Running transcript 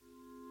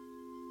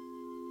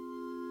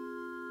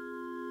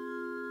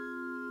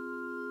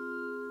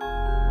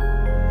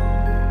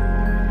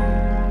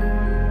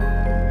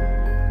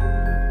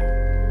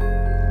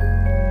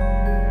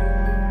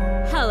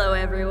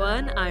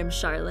I'm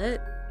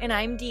Charlotte. And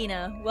I'm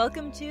Dina.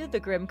 Welcome to the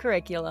Grim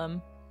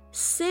Curriculum.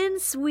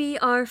 Since we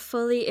are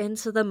fully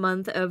into the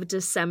month of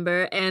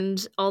December,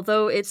 and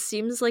although it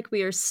seems like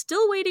we are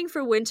still waiting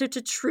for winter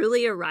to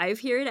truly arrive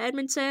here in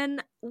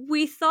Edmonton,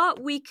 we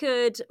thought we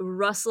could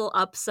rustle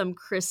up some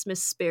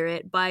Christmas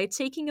spirit by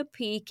taking a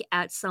peek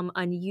at some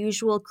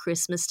unusual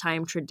Christmas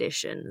time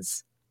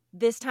traditions.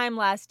 This time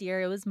last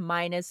year, it was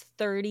minus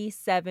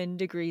 37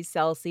 degrees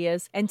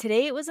Celsius, and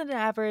today it was an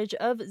average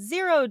of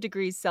 0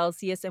 degrees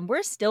Celsius, and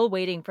we're still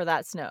waiting for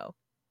that snow.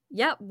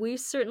 Yep, we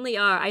certainly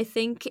are. I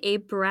think a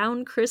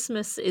brown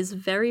Christmas is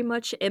very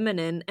much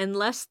imminent.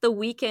 Unless the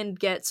weekend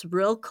gets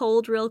real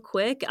cold real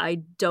quick, I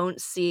don't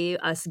see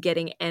us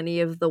getting any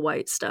of the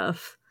white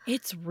stuff.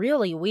 It's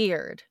really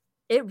weird.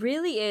 It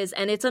really is,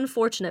 and it's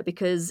unfortunate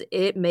because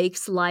it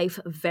makes life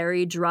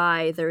very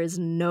dry. There is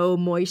no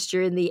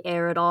moisture in the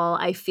air at all.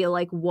 I feel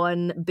like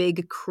one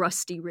big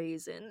crusty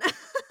raisin.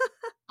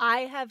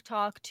 I have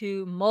talked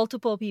to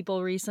multiple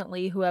people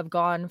recently who have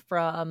gone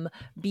from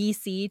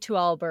BC to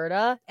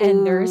Alberta,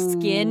 and their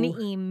skin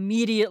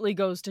immediately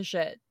goes to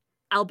shit.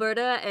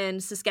 Alberta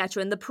and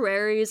Saskatchewan, the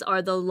prairies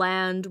are the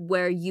land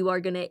where you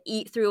are going to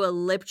eat through a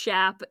lip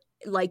chap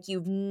like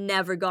you've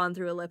never gone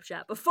through a lip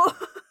chap before.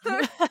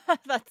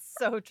 That's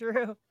so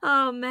true.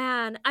 Oh,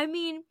 man. I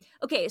mean,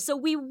 okay, so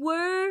we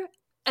were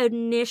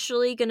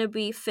initially going to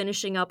be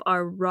finishing up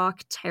our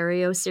Rock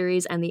Terrio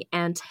series and the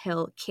Ant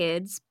Hill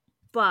Kids,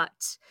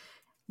 but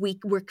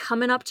we're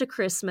coming up to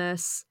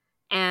Christmas,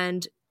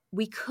 and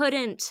we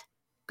couldn't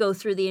go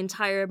through the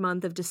entire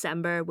month of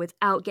December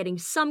without getting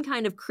some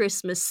kind of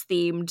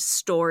Christmas-themed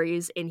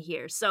stories in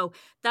here. So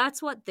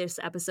that's what this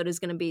episode is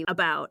going to be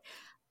about.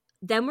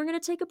 Then we're going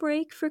to take a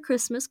break for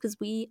Christmas because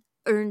we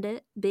earned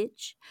it,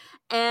 bitch.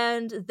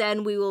 And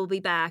then we will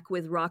be back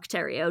with Rock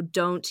Terrio.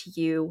 Don't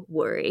you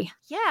worry.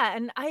 Yeah,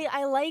 and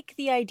I like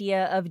the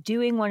idea of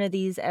doing one of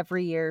these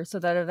every year so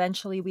that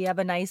eventually we have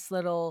a nice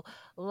little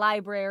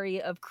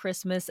library of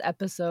Christmas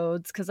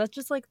episodes, because that's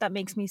just like, that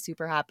makes me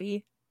super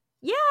happy.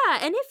 Yeah,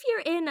 and if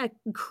you're in a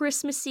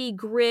Christmassy,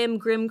 grim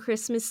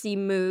Christmassy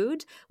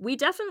mood, we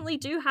definitely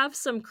do have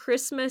some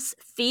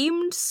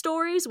Christmas-themed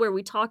stories where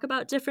we talk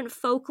about different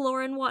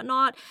folklore and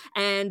whatnot,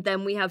 and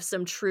then we have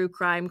some true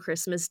crime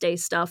Christmas Day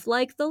stuff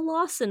like the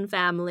Lawson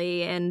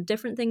family and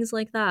different things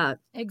like that.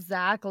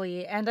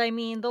 Exactly, and I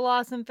mean, the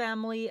Lawson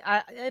family,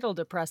 it'll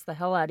depress the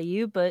hell out of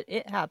you, but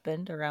it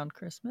happened around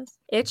Christmas.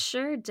 It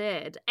sure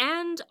did.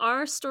 And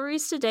our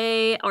stories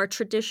today, our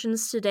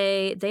traditions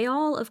today, they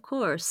all, of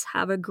course,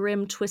 have a grim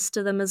twist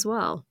to them as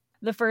well.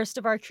 The first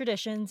of our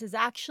traditions is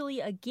actually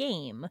a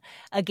game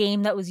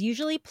that was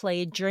usually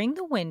played during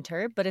the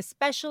winter, but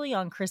especially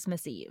on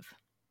Christmas Eve.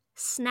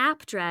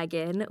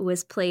 Snapdragon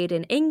was played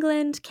in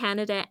England,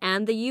 Canada,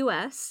 and the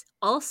US.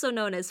 Also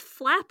known as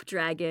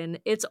Flapdragon,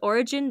 its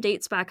origin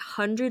dates back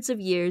hundreds of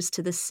years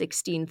to the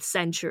 16th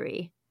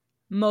century.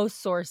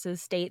 Most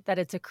sources state that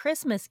it's a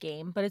Christmas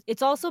game, but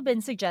it's also been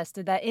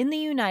suggested that in the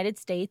United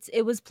States,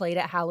 it was played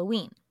at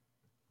Halloween.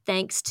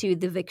 Thanks to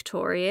the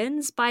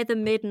Victorians, by the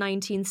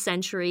mid-19th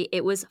century,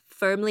 it was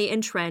firmly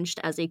entrenched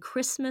as a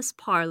Christmas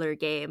parlor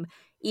game.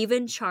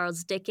 Even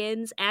Charles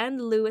Dickens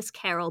and Lewis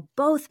Carroll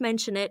both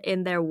mention it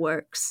in their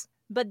works.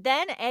 But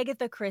then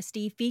Agatha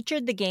Christie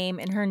featured the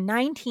game in her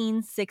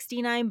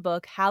 1969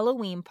 book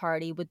Halloween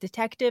Party with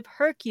Detective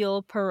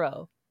Hercule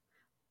Poirot.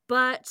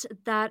 But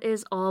that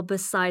is all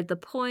beside the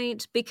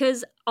point,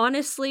 because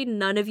honestly,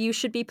 none of you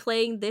should be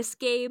playing this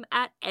game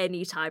at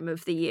any time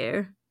of the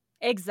year.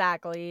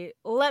 Exactly.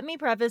 Let me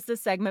preface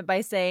this segment by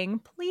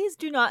saying, please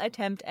do not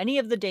attempt any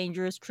of the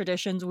dangerous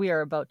traditions we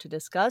are about to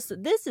discuss.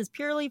 This is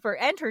purely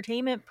for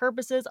entertainment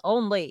purposes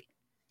only.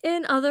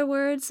 In other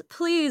words,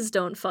 please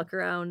don't fuck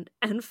around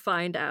and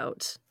find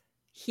out.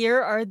 Here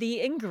are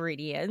the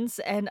ingredients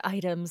and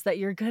items that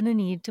you're gonna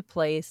need to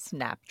play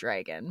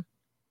Snapdragon.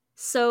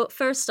 So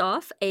first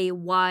off, a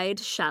wide,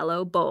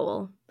 shallow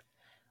bowl.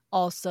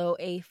 Also,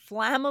 a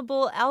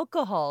flammable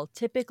alcohol,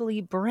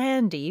 typically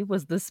brandy,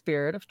 was the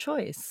spirit of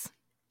choice.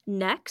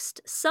 Next,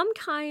 some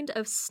kind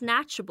of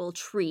snatchable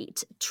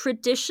treat.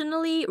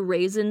 Traditionally,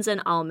 raisins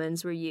and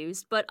almonds were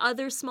used, but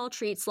other small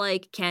treats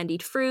like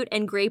candied fruit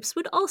and grapes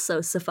would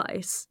also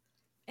suffice.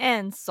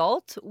 And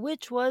salt,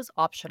 which was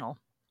optional.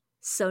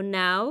 So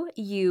now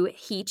you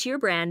heat your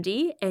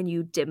brandy and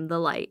you dim the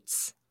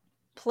lights.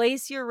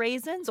 Place your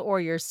raisins or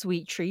your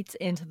sweet treats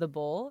into the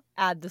bowl.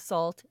 Add the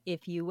salt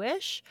if you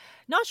wish.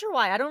 Not sure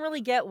why. I don't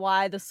really get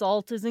why the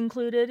salt is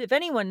included. If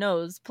anyone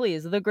knows,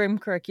 please,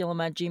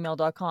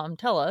 thegrimcurriculum@gmail.com.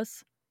 Tell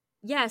us.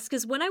 Yes,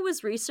 because when I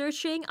was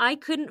researching, I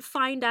couldn't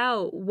find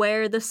out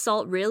where the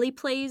salt really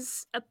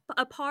plays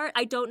a part.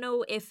 I don't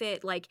know if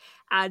it,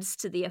 adds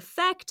to the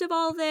effect of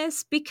all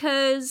this,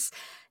 because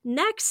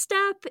next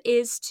step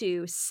is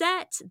to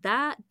set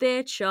that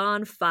bitch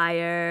on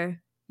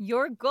fire.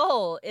 Your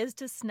goal is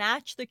to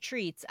snatch the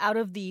treats out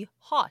of the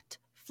hot,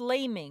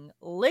 flaming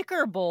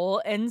liquor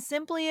bowl and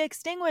simply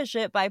extinguish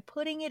it by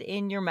putting it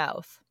in your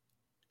mouth.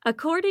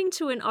 According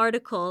to an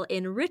article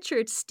in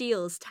Richard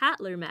Steele's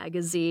Tatler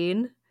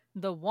magazine,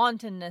 The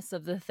wantonness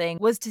of the thing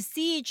was to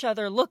see each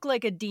other look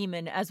like a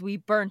demon as we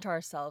burnt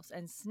ourselves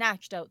and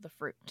snatched out the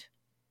fruit.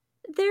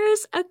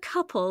 There's a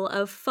couple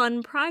of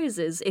fun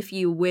prizes if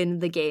you win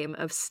the game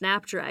of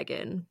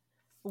Snapdragon.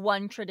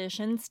 One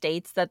tradition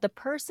states that the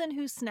person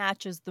who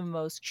snatches the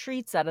most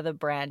treats out of the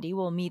brandy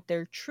will meet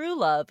their true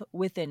love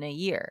within a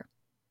year.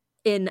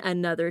 In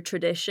another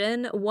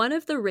tradition, one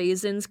of the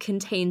raisins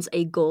contains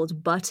a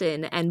gold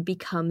button and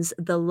becomes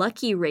the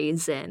lucky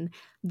raisin.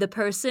 The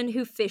person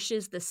who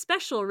fishes the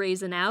special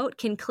raisin out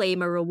can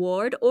claim a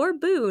reward or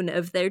boon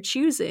of their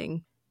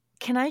choosing.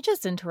 Can I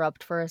just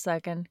interrupt for a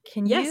second?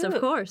 Yes, of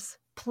course.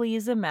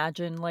 Please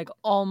imagine, like,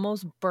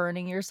 almost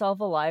burning yourself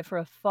alive for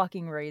a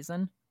fucking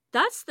raisin?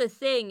 That's the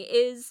thing,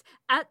 is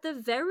at the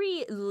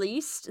very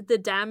least, the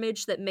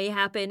damage that may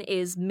happen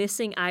is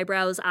missing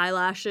eyebrows,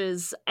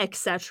 eyelashes,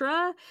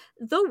 etc.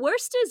 The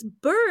worst is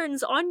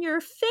burns on your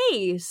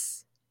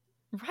face.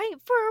 Right,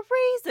 for a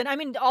raisin. I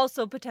mean,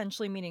 also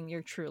potentially meaning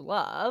your true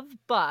love,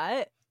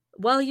 but...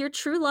 Well, your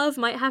true love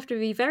might have to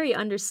be very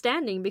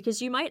understanding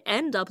because you might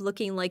end up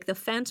looking like the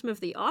Phantom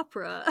of the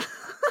Opera.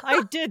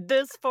 I did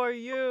this for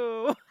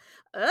you.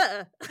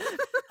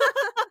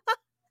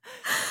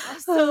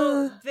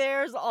 So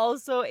there's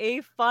also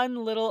a fun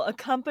little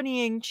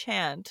accompanying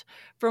chant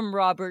from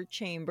Robert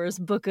Chambers'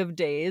 Book of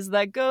Days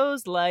that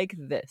goes like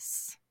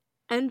this.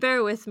 And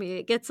bear with me,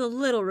 it gets a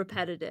little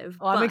repetitive.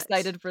 Oh, I'm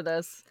excited for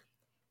this.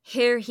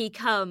 Here he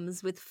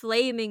comes with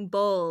flaming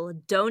bowl.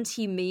 Don't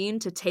he mean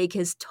to take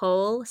his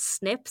toll?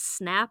 Snip,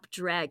 snap,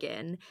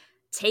 dragon.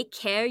 Take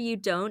care you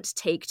don't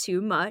take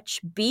too much.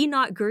 Be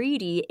not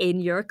greedy in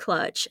your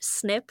clutch.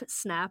 Snip,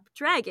 snap,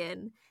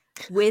 dragon.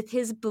 With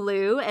his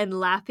blue and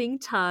lapping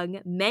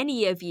tongue,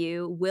 many of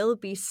you will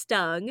be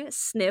stung.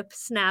 Snip,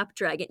 snap,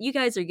 dragon. You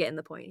guys are getting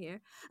the point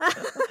here.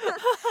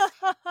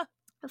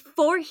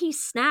 For he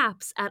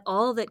snaps at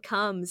all that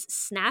comes,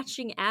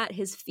 snatching at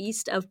his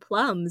feast of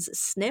plums.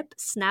 Snip,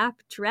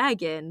 snap,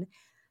 dragon.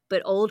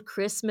 But old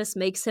Christmas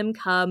makes him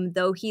come,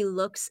 though he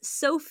looks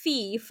so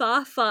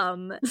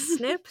fee-fa-fum.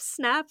 Snip,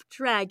 snap,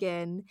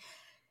 dragon.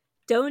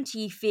 Don't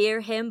ye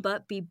fear him,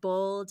 but be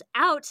bold.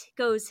 Out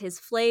goes his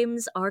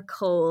flames are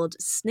cold.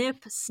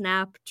 Snip,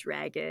 snap,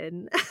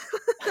 dragon.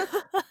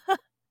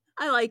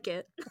 I like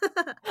it.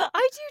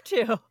 I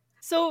do too.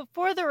 So,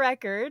 for the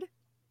record,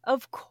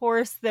 of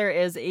course there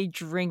is a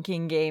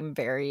drinking game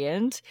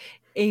variant,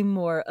 a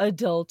more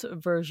adult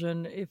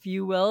version, if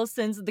you will,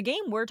 since the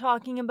game we're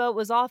talking about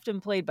was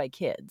often played by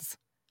kids.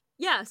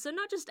 Yeah, so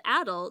not just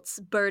adults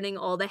burning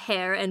all the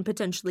hair and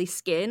potentially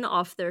skin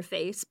off their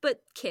face,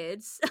 but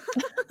kids.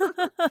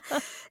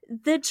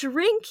 The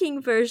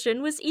drinking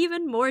version was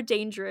even more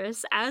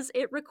dangerous as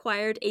it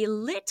required a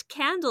lit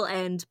candle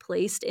end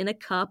placed in a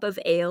cup of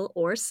ale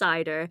or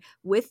cider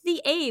with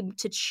the aim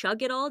to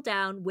chug it all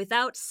down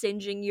without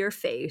singeing your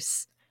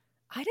face.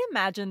 I'd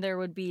imagine there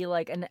would be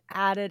like an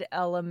added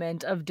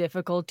element of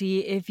difficulty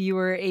if you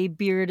were a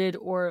bearded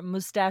or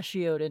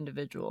mustachioed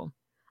individual.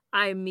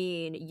 I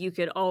mean, you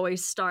could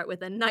always start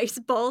with a nice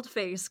bald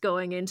face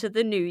going into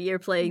the new year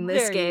playing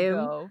this There game. You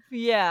go.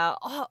 Yeah.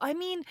 Oh, I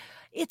mean,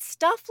 it's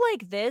stuff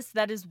like this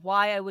that is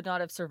why I would not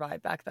have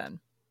survived back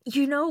then.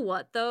 You know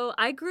what, though?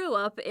 I grew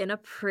up in a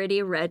pretty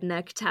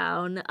redneck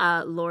town,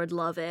 Lord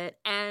love it,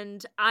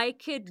 and I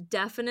could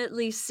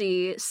definitely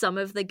see some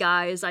of the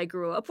guys I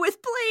grew up with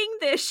playing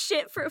this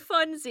shit for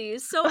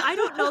funsies, so I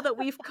don't know that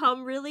we've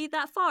come really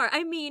that far.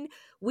 I mean,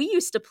 we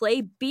used to play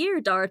beer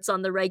darts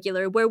on the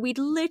regular where we'd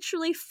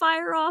literally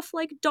fire off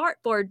like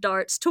dartboard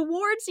darts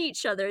towards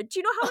each other. Do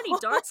you know how many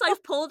darts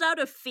I've pulled out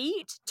of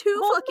feet? Too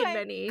fucking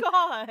many. Oh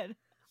my god.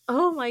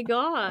 Oh my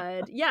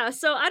god. Yeah,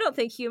 so I don't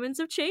think humans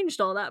have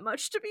changed all that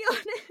much, to be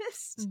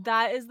honest.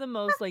 That is the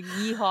most like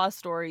yeehaw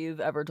story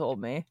you've ever told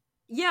me.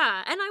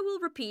 Yeah, and I will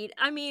repeat.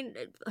 I mean,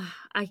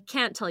 I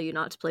can't tell you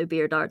not to play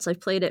beer darts.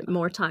 I've played it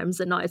more times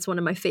than not. It's one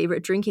of my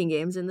favorite drinking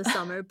games in the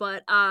summer.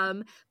 But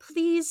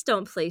please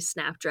don't play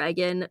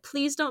Snapdragon.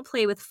 Please don't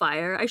play with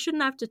fire. I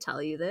shouldn't have to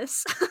tell you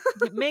this.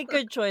 Make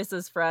good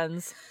choices,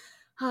 friends.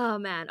 Oh,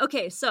 man.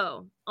 Okay,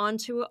 so on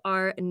to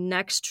our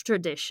next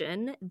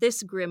tradition.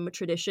 This grim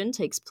tradition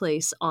takes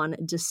place on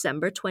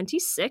December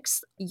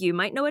 26th. You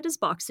might know it as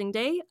Boxing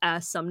Day.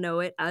 Some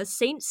know it as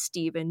St.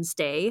 Stephen's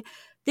Day.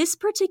 This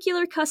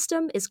particular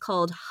custom is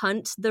called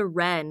Hunt the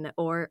Wren,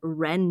 or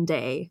Wren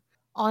Day.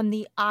 On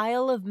the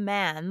Isle of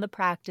Man, the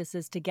practice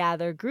is to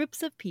gather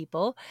groups of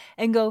people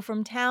and go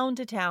from town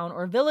to town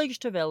or village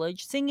to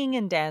village, singing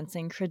and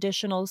dancing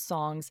traditional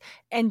songs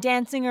and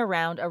dancing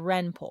around a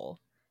wren pole.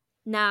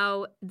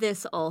 Now,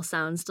 this all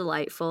sounds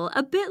delightful.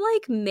 A bit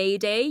like May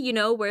Day, you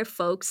know, where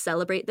folks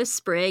celebrate the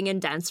spring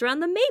and dance around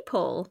the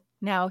maypole.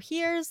 Now,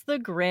 here's the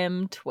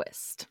grim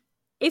twist.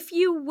 If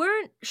you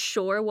weren't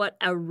sure what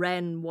a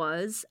wren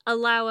was,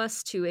 allow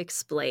us to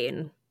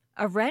explain.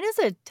 A wren is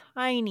a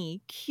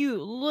tiny, cute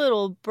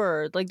little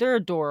bird. Like, they're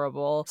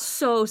adorable.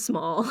 So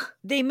small.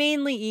 They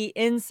mainly eat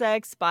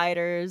insects,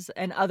 spiders,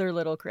 and other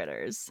little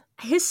critters.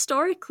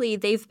 Historically,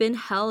 they've been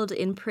held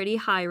in pretty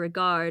high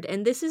regard,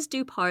 and this is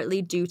due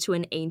partly due to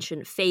an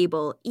ancient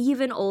fable,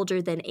 even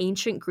older than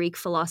ancient Greek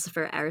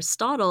philosopher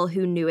Aristotle,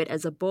 who knew it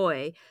as a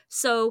boy.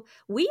 So,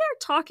 we are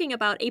talking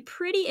about a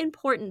pretty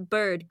important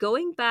bird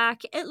going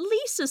back at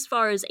least as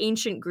far as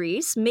ancient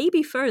Greece,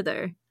 maybe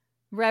further.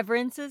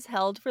 Reverence is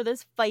held for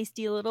this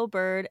feisty little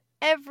bird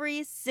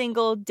every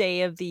single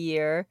day of the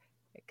year,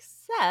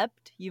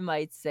 except, you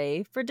might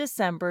say, for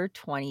December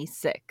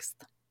 26th.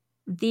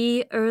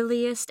 The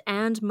earliest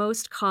and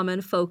most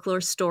common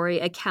folklore story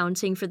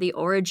accounting for the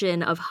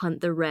origin of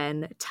Hunt the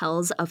Wren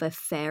tells of a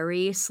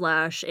fairy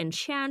slash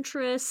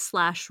enchantress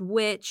slash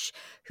witch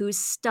whose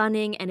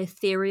stunning and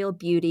ethereal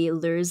beauty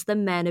lures the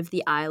men of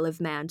the Isle of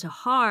Man to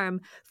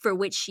harm, for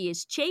which she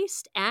is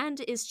chased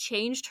and is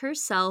changed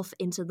herself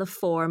into the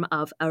form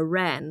of a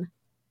wren.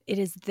 It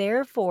is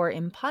therefore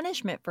in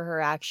punishment for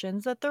her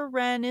actions that the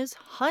wren is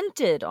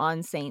hunted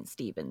on St.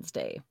 Stephen's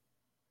Day.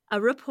 A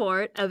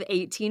report of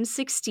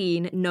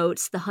 1816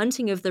 notes the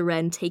hunting of the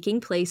wren taking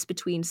place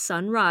between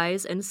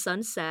sunrise and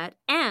sunset,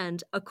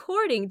 and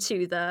according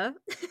to the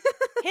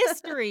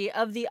History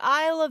of the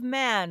Isle of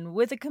Man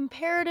with a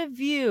comparative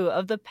view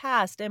of the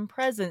past and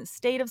present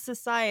state of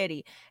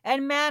society,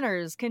 and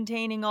manners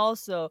containing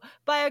also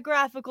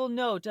biographical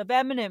note of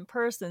eminent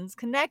persons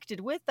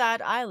connected with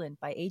that island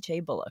by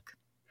H.A. Bullock.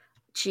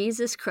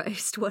 Jesus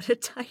Christ, what a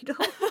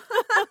title.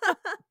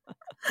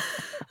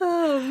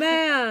 Oh,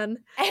 man.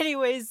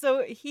 Anyways,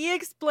 so he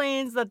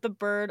explains that the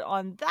bird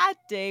on that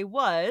day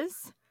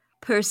was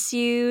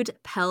pursued,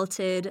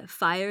 pelted,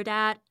 fired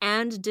at,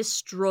 and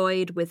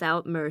destroyed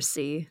without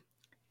mercy.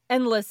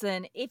 And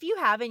listen, if you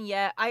haven't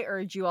yet, I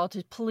urge you all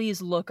to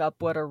please look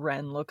up what a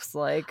wren looks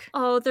like.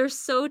 Oh, they're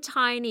so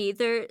tiny.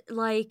 They're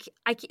like,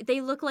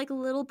 they look like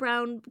little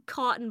brown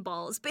cotton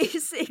balls,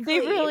 basically. They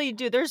really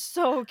do. They're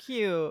so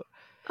cute.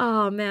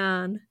 Oh,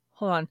 man.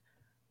 Hold on.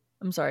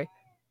 I'm sorry.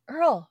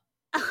 Earl.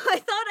 I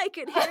thought I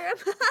could hear him.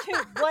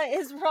 Dude, what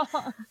is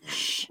wrong?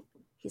 Shh.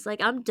 He's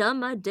like, I'm done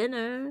my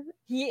dinner.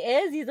 He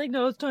is. He's like,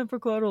 no, it's time for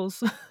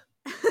cuddles.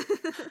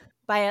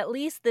 By at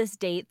least this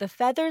date, the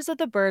feathers of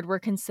the bird were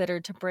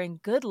considered to bring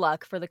good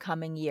luck for the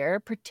coming year,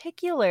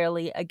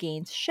 particularly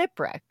against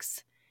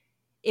shipwrecks.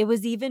 It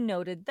was even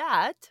noted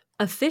that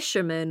a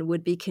fisherman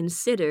would be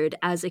considered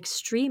as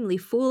extremely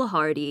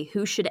foolhardy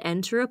who should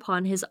enter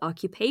upon his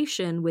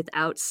occupation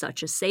without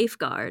such a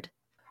safeguard.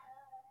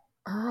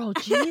 Earl,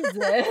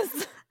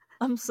 Jesus.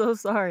 I'm so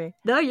sorry.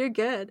 No, you're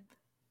good.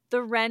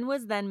 The wren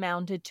was then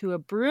mounted to a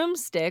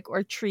broomstick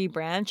or tree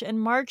branch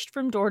and marched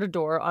from door to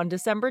door on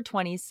December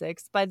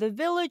 26th by the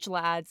village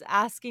lads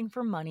asking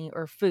for money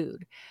or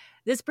food.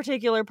 This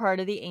particular part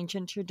of the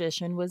ancient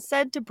tradition was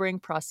said to bring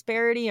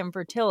prosperity and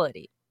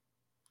fertility.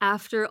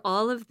 After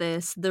all of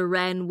this, the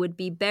wren would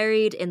be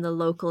buried in the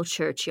local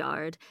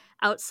churchyard.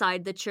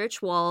 Outside the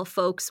church wall,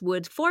 folks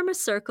would form a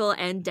circle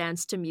and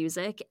dance to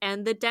music,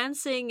 and the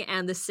dancing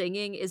and the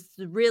singing is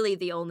really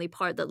the only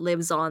part that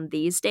lives on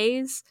these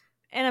days.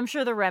 And I'm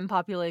sure the wren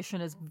population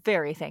is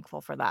very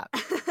thankful for that.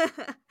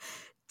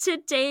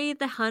 Today,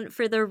 the hunt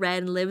for the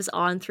wren lives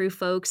on through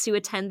folks who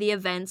attend the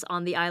events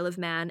on the Isle of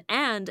Man,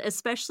 and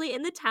especially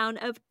in the town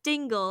of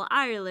Dingle,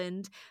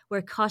 Ireland,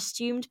 where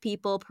costumed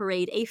people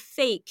parade a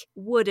fake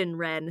wooden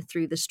wren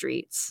through the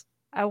streets.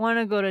 I want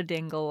to go to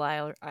Dingle,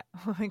 Ireland.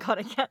 Oh my god,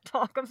 I can't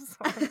talk. I'm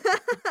sorry.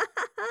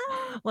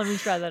 Let me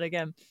try that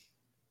again.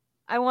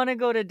 I want to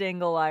go to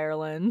Dingle,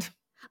 Ireland.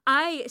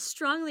 I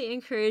strongly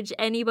encourage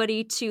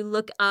anybody to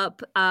look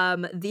up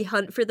the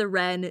Hunt for the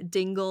Wren,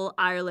 Dingle,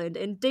 Ireland.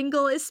 And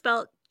Dingle is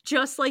spelled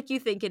just like you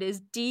think it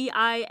is, Dingle.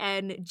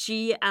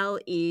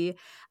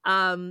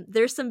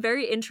 There's some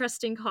very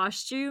interesting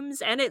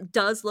costumes, and it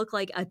does look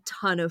like a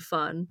ton of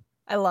fun.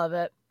 I love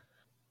it.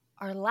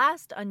 Our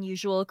last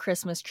unusual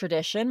Christmas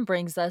tradition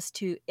brings us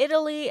to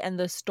Italy and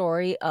the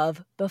story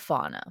of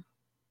Befana.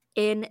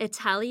 In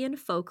Italian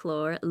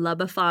folklore, La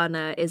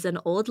Befana is an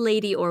old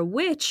lady or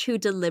witch who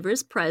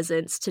delivers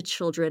presents to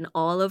children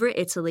all over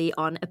Italy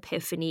on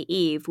Epiphany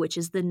Eve, which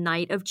is the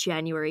night of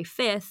January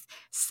 5th,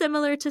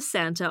 similar to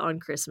Santa on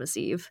Christmas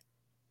Eve.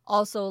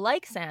 Also,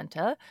 like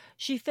Santa,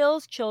 she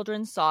fills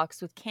children's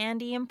socks with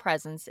candy and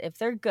presents if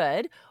they're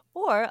good,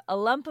 or a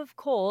lump of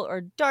coal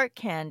or dark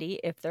candy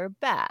if they're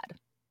bad.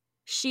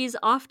 She's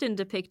often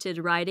depicted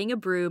riding a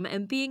broom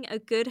and being a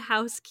good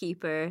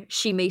housekeeper.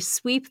 She may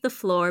sweep the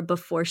floor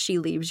before she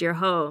leaves your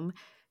home.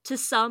 To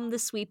some, the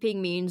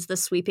sweeping means the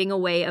sweeping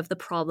away of the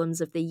problems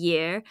of the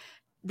year.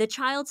 The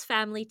child's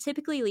family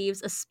typically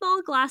leaves a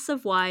small glass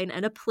of wine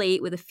and a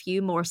plate with a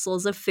few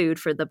morsels of food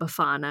for the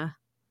Befana.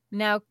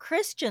 Now,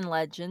 Christian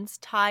legends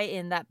tie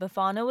in that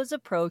Befana was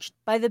approached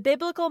by the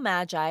biblical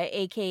Magi,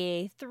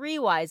 aka 3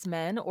 wise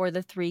men or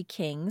the 3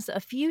 kings, a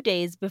few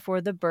days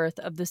before the birth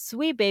of the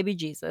sweet baby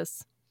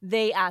Jesus.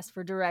 They asked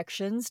for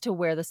directions to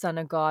where the Son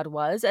of God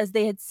was, as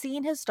they had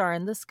seen his star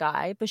in the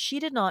sky, but she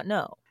did not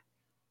know.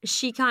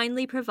 She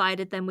kindly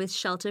provided them with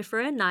shelter for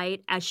a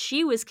night, as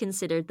she was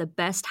considered the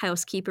best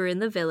housekeeper in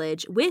the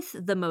village with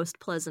the most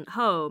pleasant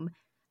home.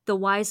 The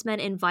wise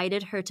men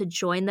invited her to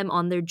join them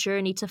on their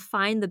journey to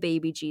find the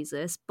baby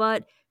Jesus,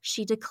 but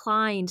she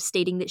declined,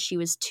 stating that she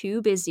was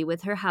too busy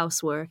with her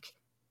housework.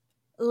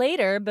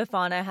 Later,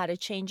 Befana had a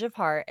change of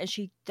heart as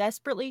she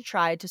desperately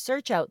tried to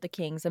search out the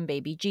kings and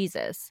baby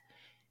Jesus.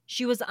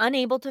 She was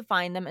unable to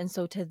find them, and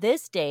so to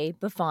this day,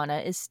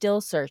 Befana is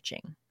still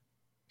searching.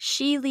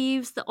 She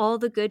leaves all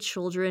the good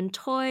children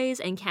toys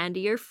and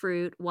candy or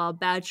fruit, while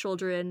bad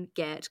children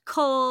get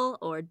coal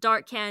or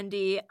dark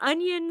candy,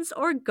 onions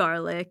or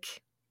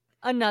garlic.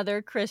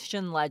 Another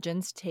Christian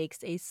legend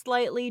takes a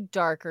slightly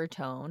darker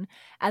tone,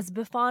 as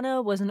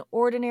Befana was an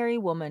ordinary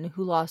woman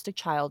who lost a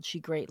child she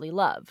greatly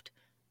loved.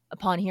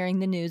 Upon hearing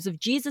the news of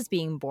Jesus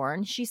being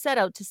born, she set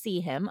out to see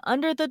him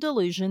under the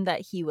delusion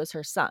that he was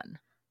her son.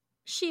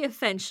 She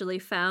eventually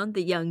found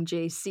the young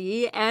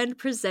JC and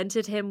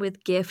presented him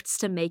with gifts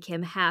to make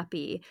him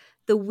happy.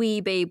 The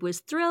wee babe was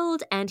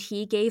thrilled, and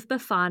he gave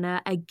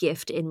Befana a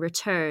gift in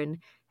return.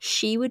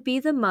 She would be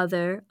the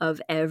mother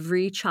of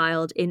every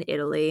child in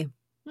Italy.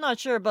 Not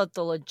sure about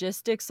the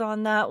logistics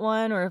on that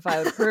one, or if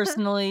I would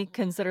personally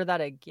consider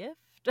that a gift.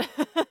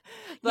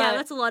 Yeah,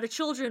 that's a lot of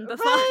children, Befana.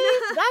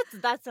 Right?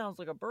 That sounds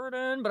like a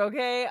burden, but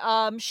okay.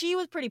 She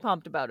was pretty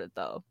pumped about it,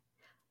 though.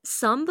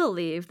 Some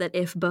believe that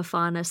if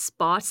Befana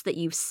spots that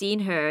you've seen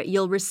her,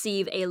 you'll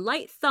receive a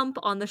light thump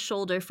on the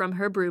shoulder from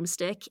her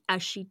broomstick,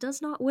 as she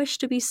does not wish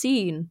to be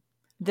seen.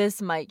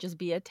 This might just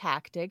be a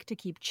tactic to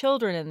keep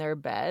children in their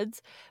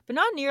beds, but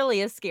not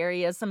nearly as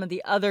scary as some of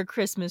the other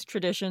Christmas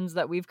traditions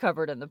that we've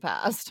covered in the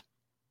past.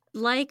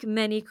 Like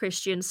many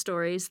Christian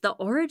stories, the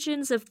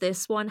origins of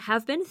this one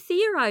have been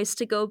theorized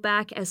to go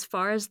back as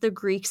far as the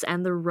Greeks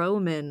and the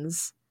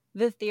Romans.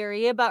 The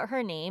theory about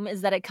her name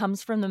is that it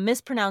comes from the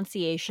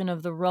mispronunciation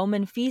of the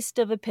Roman Feast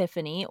of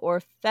Epiphany,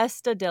 or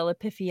Festa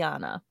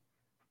dell'Epifania.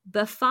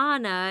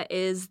 Befana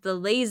is the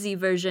lazy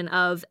version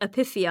of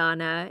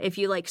Epifania, if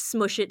you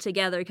smush it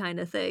together kind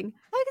of thing.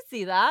 I can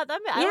see that. I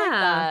like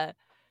that.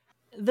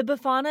 The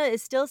Befana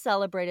is still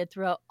celebrated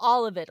throughout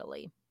all of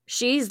Italy.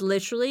 She's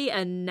literally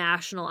a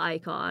national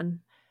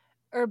icon.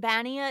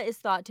 Urbania is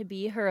thought to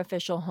be her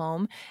official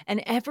home,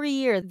 and every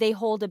year they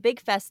hold a big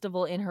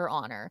festival in her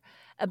honor.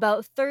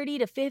 About 30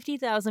 to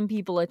 50,000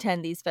 people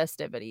attend these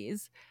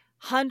festivities.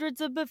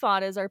 Hundreds of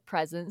Befanas are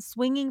present,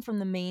 swinging from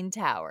the main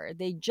tower.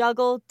 They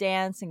juggle,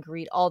 dance, and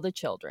greet all the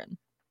children.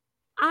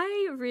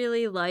 I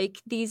really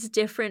like these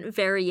different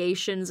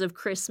variations of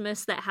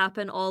Christmas that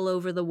happen all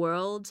over the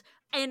world.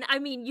 And I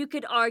mean, you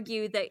could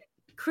argue that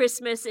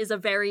Christmas is a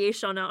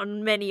variation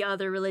on many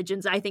other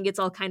religions. I think it's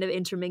all kind of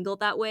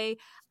intermingled that way.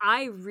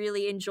 I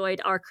really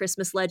enjoyed our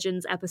Christmas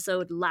Legends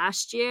episode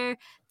last year.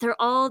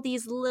 They're all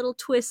these little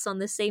twists on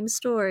the same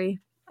story.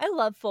 I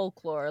love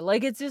folklore.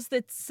 It's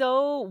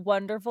so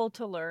wonderful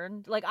to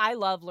learn. I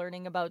love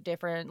learning about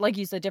different, like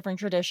you said, different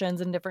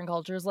traditions and different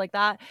cultures like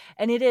that.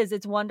 And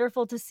it's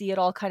wonderful to see it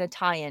all kind of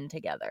tie in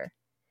together.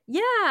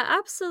 Yeah,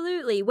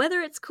 absolutely.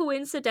 Whether it's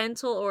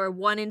coincidental or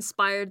one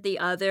inspired the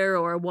other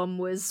or one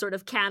was sort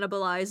of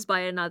cannibalized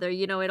by another,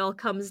 it all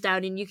comes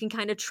down and you can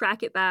kind of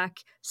track it back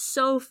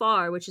so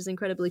far, which is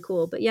incredibly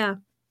cool. But yeah.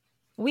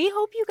 We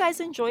hope you guys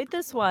enjoyed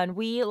this one.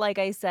 Like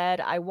I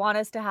said, I want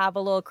us to have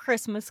a little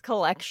Christmas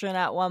collection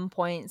at one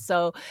point.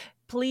 So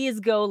please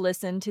go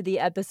listen to the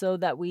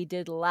episode that we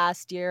did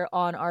last year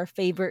on our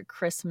favorite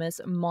Christmas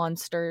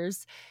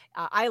monsters.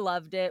 I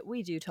loved it.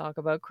 We do talk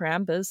about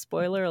Krampus,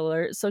 spoiler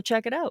alert, so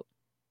check it out.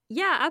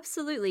 Yeah,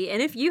 absolutely.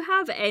 And if you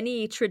have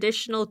any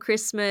traditional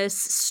Christmas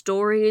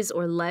stories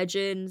or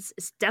legends,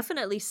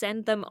 definitely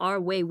send them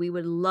our way. We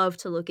would love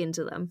to look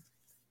into them.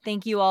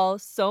 Thank you all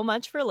so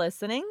much for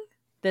listening.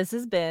 This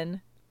has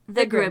been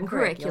The Grim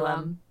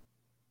Curriculum.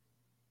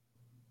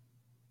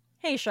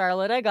 Hey,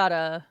 Charlotte, I got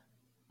a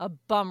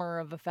bummer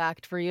of a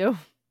fact for you.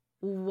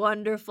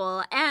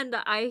 Wonderful. And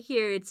I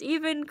hear it's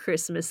even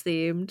Christmas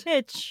themed.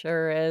 It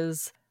sure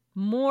is.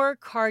 More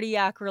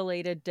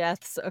cardiac-related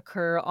deaths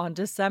occur on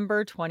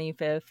December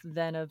 25th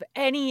than of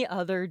any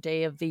other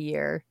day of the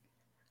year.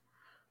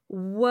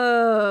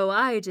 Whoa,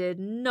 I did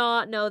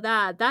not know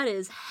that. That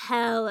is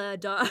hella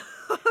dark.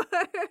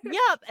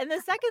 Yep, and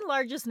the second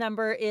largest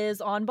number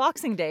is on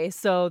Boxing Day,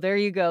 so there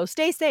you go.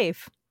 Stay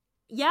safe.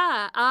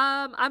 Yeah,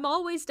 I'm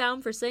always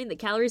down for saying that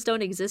calories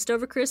don't exist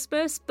over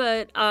Christmas,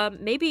 but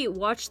maybe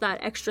watch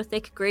that extra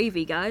thick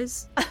gravy,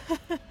 guys.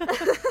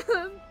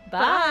 Bye.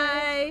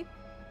 Bye.